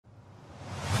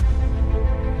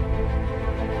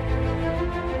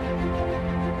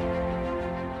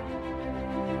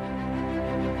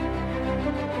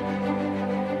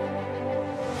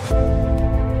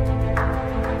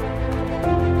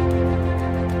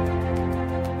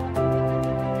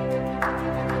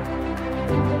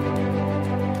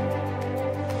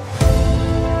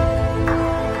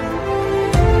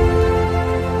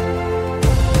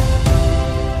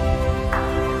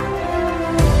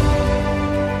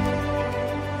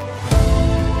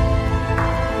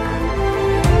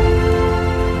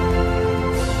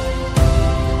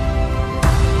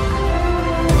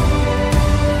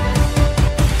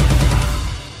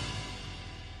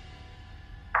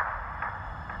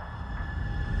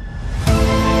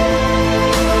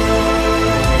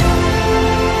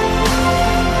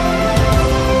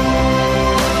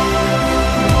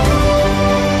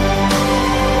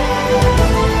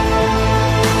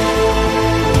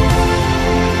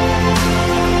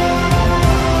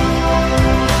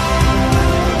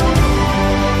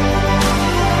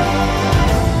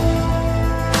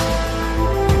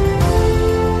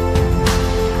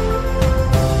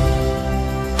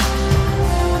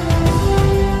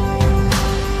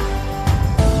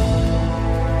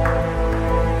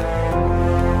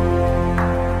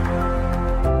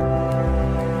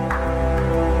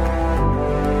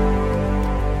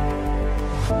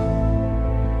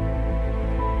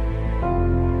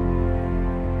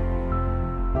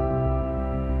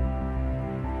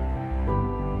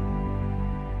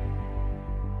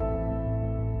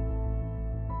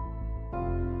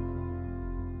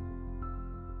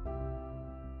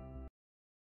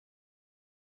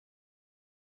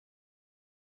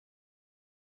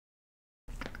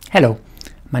Hello,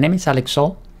 my name is Alex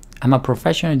Sol. I'm a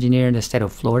professional engineer in the state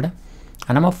of Florida,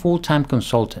 and I'm a full-time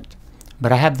consultant.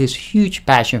 But I have this huge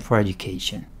passion for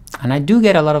education, and I do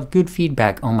get a lot of good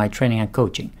feedback on my training and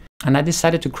coaching. And I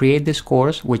decided to create this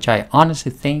course, which I honestly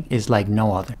think is like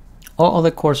no other. All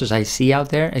other courses I see out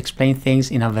there explain things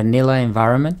in a vanilla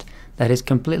environment that is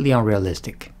completely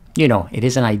unrealistic. You know, it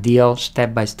is an ideal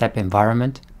step-by-step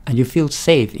environment, and you feel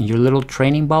safe in your little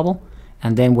training bubble.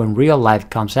 And then when real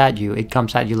life comes at you, it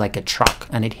comes at you like a truck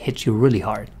and it hits you really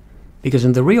hard. Because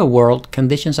in the real world,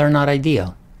 conditions are not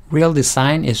ideal. Real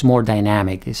design is more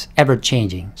dynamic, it's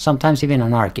ever-changing, sometimes even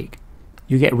anarchic.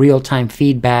 You get real-time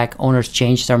feedback, owners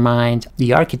change their mind,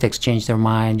 the architects change their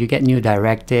mind, you get new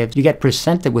directives, you get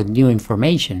presented with new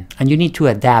information, and you need to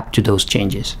adapt to those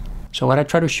changes. So what I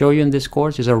try to show you in this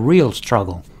course is a real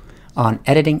struggle on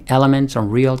editing elements on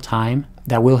real time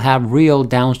that will have real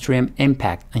downstream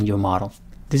impact on your model.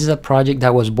 This is a project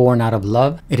that was born out of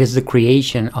love. It is the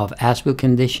creation of as-built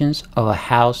conditions of a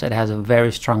house that has a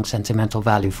very strong sentimental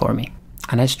value for me.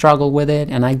 And I struggled with it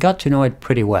and I got to know it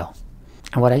pretty well.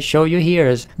 And what I show you here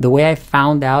is the way I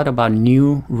found out about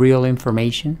new real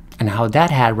information and how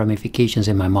that had ramifications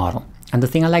in my model. And the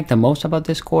thing I like the most about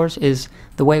this course is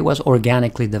the way it was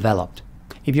organically developed.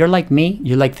 If you're like me,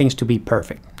 you like things to be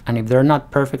perfect. And if they're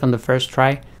not perfect on the first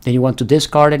try, then you want to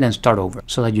discard it and start over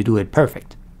so that you do it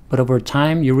perfect. But over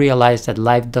time, you realize that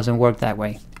life doesn't work that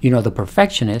way. You know, the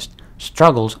perfectionist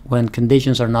struggles when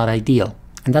conditions are not ideal.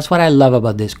 And that's what I love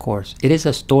about this course. It is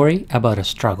a story about a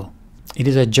struggle. It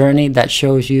is a journey that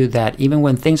shows you that even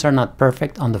when things are not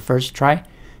perfect on the first try,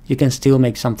 you can still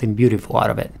make something beautiful out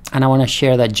of it. And I want to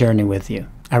share that journey with you.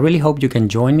 I really hope you can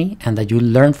join me and that you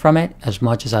learn from it as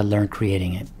much as I learned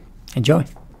creating it. Enjoy!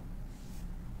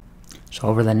 So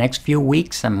over the next few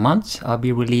weeks and months, I'll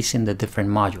be releasing the different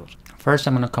modules. First,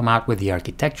 I'm going to come out with the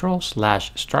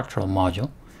architectural/structural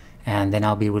module, and then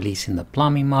I'll be releasing the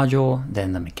plumbing module,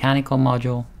 then the mechanical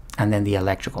module, and then the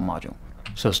electrical module.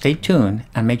 So stay tuned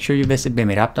and make sure you visit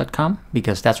BIMitUp.com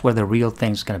because that's where the real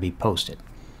thing's going to be posted.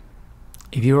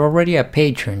 If you're already a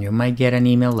patron, you might get an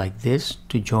email like this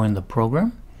to join the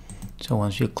program. So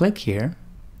once you click here,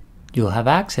 you'll have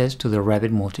access to the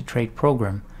Revit multi-trade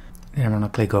program. Then I'm going to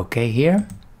click OK here.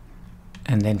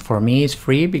 And then for me, it's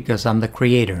free because I'm the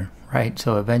creator, right?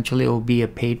 So eventually it will be a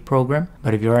paid program.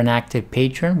 But if you're an active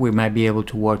patron, we might be able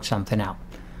to work something out.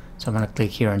 So I'm going to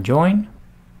click here on join.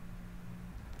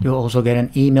 You'll also get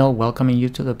an email welcoming you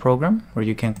to the program where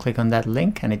you can click on that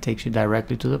link and it takes you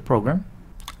directly to the program.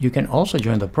 You can also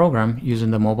join the program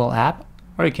using the mobile app,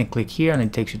 or you can click here and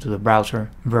it takes you to the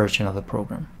browser version of the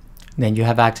program. Then you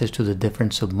have access to the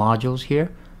different submodules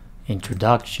here.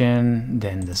 Introduction,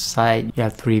 then the site. You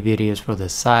have 3 videos for the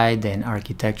site, then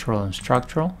architectural and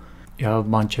structural. You have a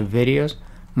bunch of videos.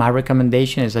 My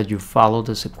recommendation is that you follow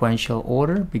the sequential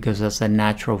order because that's the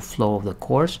natural flow of the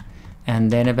course.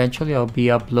 And then eventually I'll be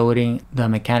uploading the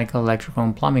mechanical, electrical,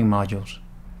 and plumbing modules.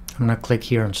 I'm going to click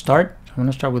here on start. I'm going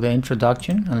to start with the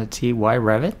introduction and let's see why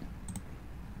Revit.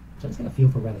 So let's get a feel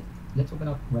for Revit. Let's open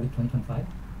up Revit 2025.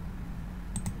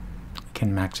 I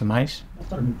can maximize. Let's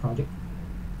start a new project.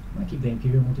 I'm going to keep the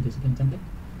Imperial multidiscipline template.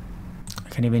 I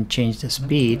can even change the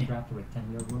speed. Draft a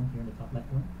rectangular room here in the top left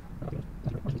corner.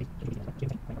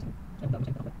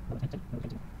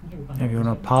 If you want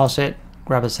to pause it,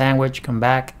 grab a sandwich, come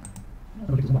back.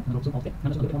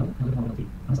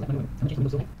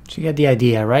 So you get the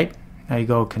idea, right? Now you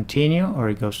go continue, or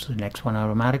it goes to the next one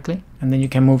automatically. And then you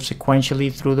can move sequentially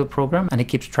through the program and it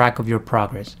keeps track of your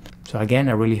progress. So again,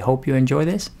 I really hope you enjoy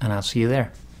this and I'll see you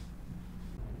there.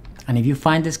 And if you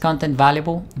find this content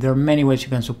valuable, there are many ways you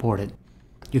can support it.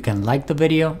 You can like the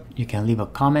video, you can leave a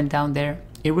comment down there.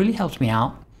 It really helps me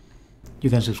out. You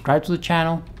can subscribe to the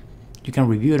channel, you can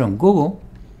review it on Google,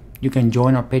 you can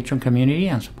join our Patreon community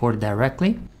and support it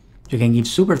directly. You can give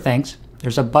super thanks.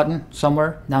 There's a button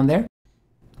somewhere down there.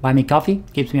 Buy me coffee,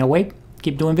 keeps me awake,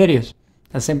 keep doing videos.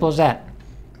 As simple as that.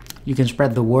 You can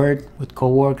spread the word with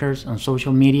coworkers on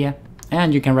social media,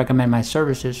 and you can recommend my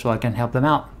services so I can help them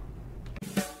out.